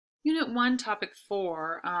Unit 1, Topic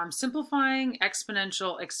 4, simplifying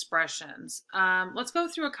exponential expressions. Let's go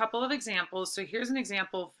through a couple of examples. So here's an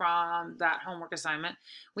example from that homework assignment.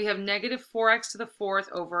 We have negative 4x to the fourth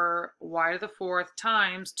over y to the fourth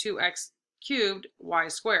times 2x cubed y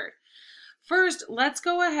squared. First, let's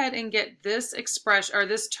go ahead and get this expression or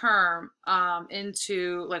this term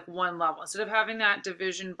into like one level. Instead of having that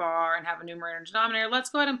division bar and have a numerator and denominator,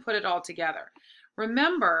 let's go ahead and put it all together.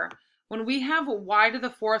 Remember, when we have y to the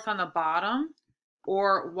fourth on the bottom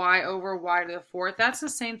or y over y to the fourth, that's the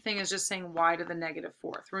same thing as just saying y to the negative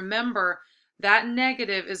fourth. Remember, that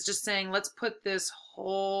negative is just saying let's put this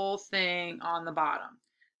whole thing on the bottom.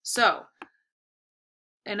 So,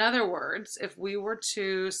 in other words, if we were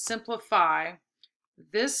to simplify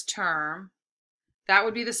this term, that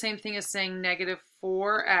would be the same thing as saying negative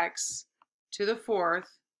 4x to the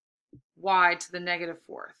fourth, y to the negative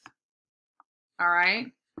fourth. All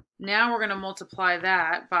right? Now we're going to multiply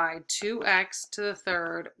that by 2x to the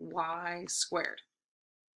third, y squared.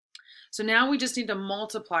 So now we just need to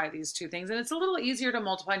multiply these two things. And it's a little easier to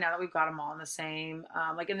multiply now that we've got them all in the same,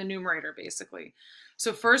 like in the numerator, basically.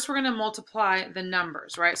 So first we're going to multiply the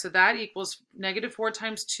numbers, right? So that equals negative 4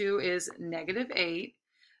 times 2 is negative 8.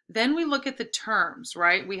 Then we look at the terms,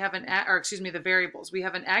 right? We have the variables. We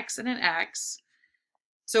have an x and an x.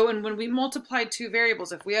 So when we multiply two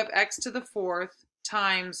variables, if we have x to the fourth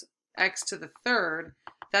times x to the third,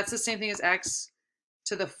 that's the same thing as x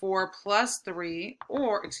to the 4 plus 3,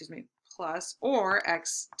 or x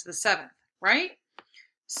to the 7th, right?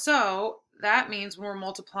 So that means when we're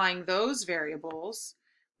multiplying those variables,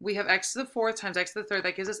 we have x to the fourth times x to the third,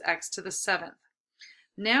 that gives us x to the 7th.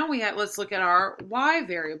 Now let's look at our y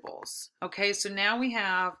variables. Okay, so now we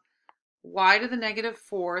have y to the negative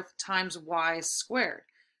fourth times y squared,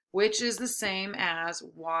 which is the same as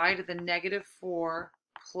y to the negative 4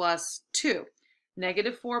 plus 2.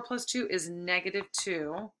 Negative 4 plus 2 is negative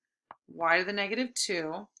 2, y to the negative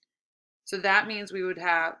 2. So that means we would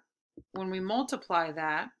have, when we multiply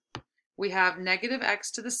that, we have negative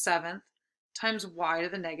x to the 7th times y to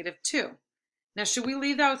the negative 2. Now, should we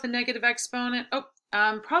leave that with a negative exponent?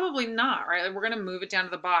 Probably not, right? We're going to move it down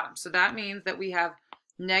to the bottom. So that means that we have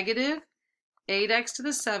negative 8x to the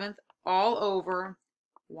 7th all over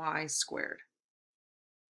y squared.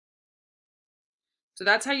 So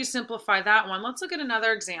that's how you simplify that one. Let's look at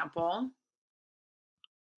another example.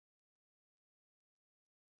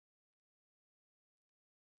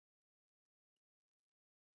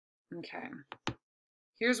 Okay,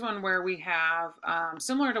 here's one where we have,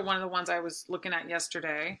 similar to one of the ones I was looking at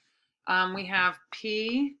yesterday, we have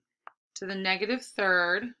p to the negative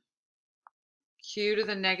third, q to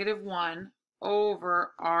the negative 1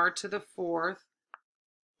 over r to the fourth,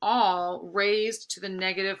 all raised to the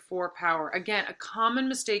negative 4 power. Again, a common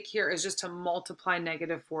mistake here is just to multiply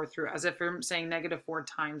negative 4 through, as if you're saying negative 4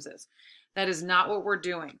 times this. That is not what we're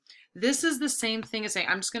doing. This is the same thing as saying,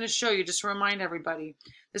 I'm just going to show you, just to remind everybody,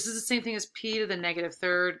 this is the same thing as p to the negative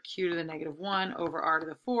third, q to the negative 1 over r to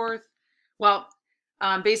the fourth. Well,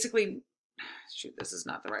 basically, shoot, this is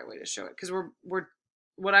not the right way to show it, because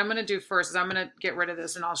what I'm going to do first is I'm going to get rid of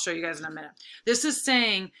this, and I'll show you guys in a minute. This is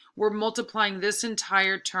saying we're multiplying this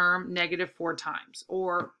entire term negative 4 times,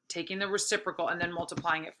 or taking the reciprocal and then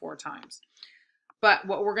multiplying it 4 times. But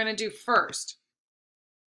what we're going to do first,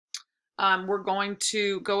 we're going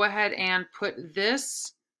to go ahead and put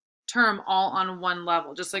this term all on one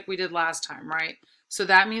level, just like we did last time, right? So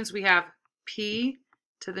that means we have p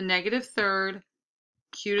to the negative third,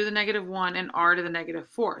 q to the negative 1, and r to the negative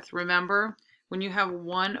fourth. Remember, when you have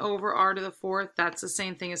 1 over r to the fourth, that's the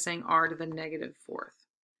same thing as saying r to the negative fourth.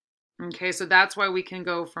 Okay, so that's why we can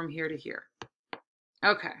go from here to here.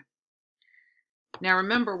 Okay. Now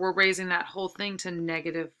remember, we're raising that whole thing to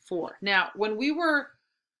negative 4. Now, when we were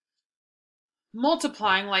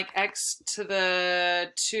multiplying like x to the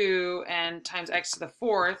 2 and times x to the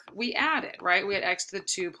fourth, we added, right? We had x to the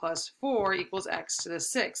 2 plus 4 equals x to the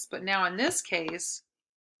 6th. But now in this case,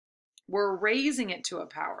 we're raising it to a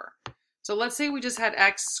power. So let's say we just had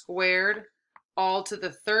x squared all to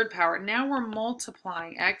the third power. Now we're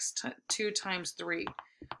multiplying x to 2 times 3,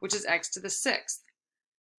 which is x to the 6th,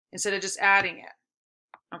 instead of just adding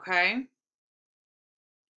it, okay?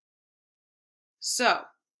 So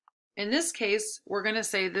in this case, we're going to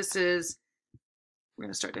say this is, we're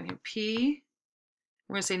going to start down here, p,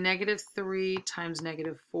 we're going to say negative 3 times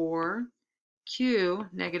negative 4, q,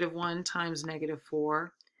 negative 1 times negative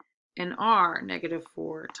 4, and r, negative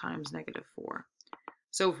 4 times negative 4.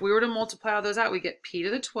 So if we were to multiply all those out, we get p to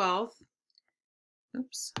the 12th,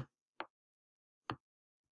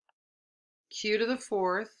 q to the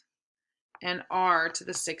 4th, and r to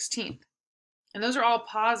the 16th. And those are all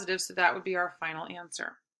positive, so that would be our final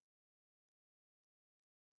answer.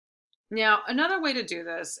 Now, another way to do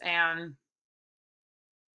this, and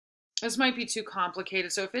this might be too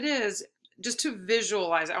complicated, so if it is, just to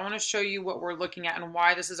visualize, I want to show you what we're looking at and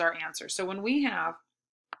why this is our answer. So when we have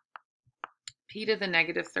p to the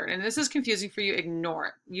negative third, and this is confusing for you, ignore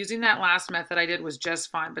it. Using that last method I did was just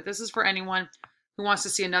fine, but this is for anyone who wants to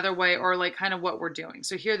see another way or like kind of what we're doing.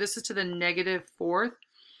 So here, this is to the negative fourth.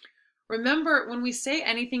 Remember, when we say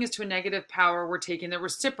anything is to a negative power, we're taking the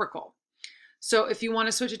reciprocal. So if you want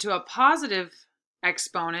to switch it to a positive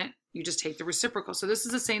exponent, you just take the reciprocal. So this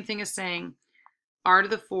is the same thing as saying r to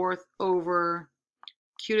the fourth over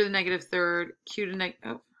q to the negative third, q to the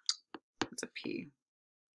oh, that's a p.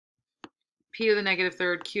 P to the negative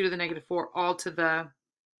third, q to the negative 4, all to the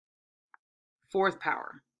fourth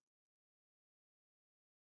power.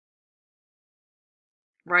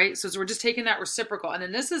 Right? So we're just taking that reciprocal. And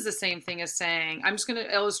then this is the same thing as saying, I'm just going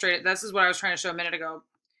to illustrate it. This is what I was trying to show a minute ago.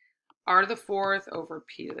 R to the fourth over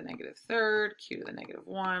p to the negative third, q to the negative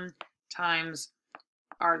 1 times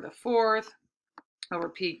r to the fourth over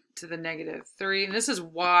p to the negative 3. And this is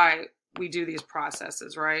why we do these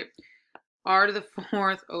processes, right? R to the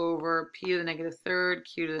fourth over p to the negative third,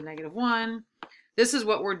 q to the negative 1. This is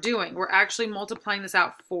what we're doing. We're actually multiplying this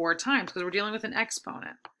out 4 times because we're dealing with an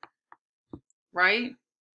exponent, right?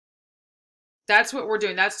 That's what we're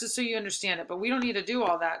doing. That's just so you understand it, but we don't need to do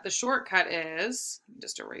all that. The shortcut is,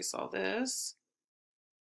 just erase all this.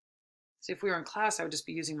 See, if we were in class, I would just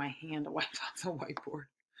be using my hand to wipe off the whiteboard.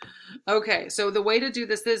 Okay, so the way to do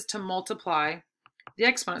this is to multiply the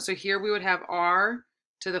exponent. So here we would have r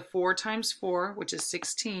to the 4 times 4, which is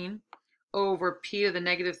 16, over p to the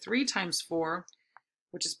negative 3 times 4,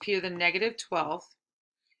 which is p to the negative 12th.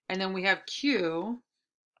 And then we have q,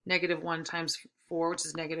 negative 1 times 4, which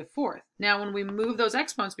is negative 4th. Now, when we move those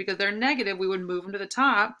exponents, because they're negative, we would move them to the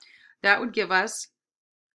top. That would give us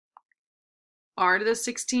r to the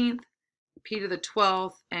 16th, p to the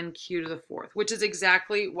 12th, and q to the 4th, which is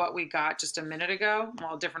exactly what we got just a minute ago.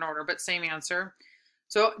 Well, different order, but same answer.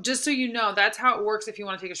 So just so you know, that's how it works if you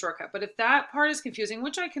want to take a shortcut. But if that part is confusing,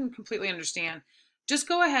 which I can completely understand, just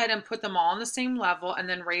go ahead and put them all on the same level and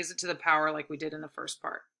then raise it to the power like we did in the first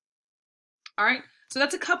part. All right, so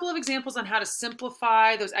that's a couple of examples on how to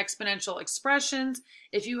simplify those exponential expressions.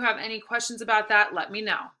 If you have any questions about that, let me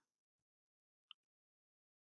know.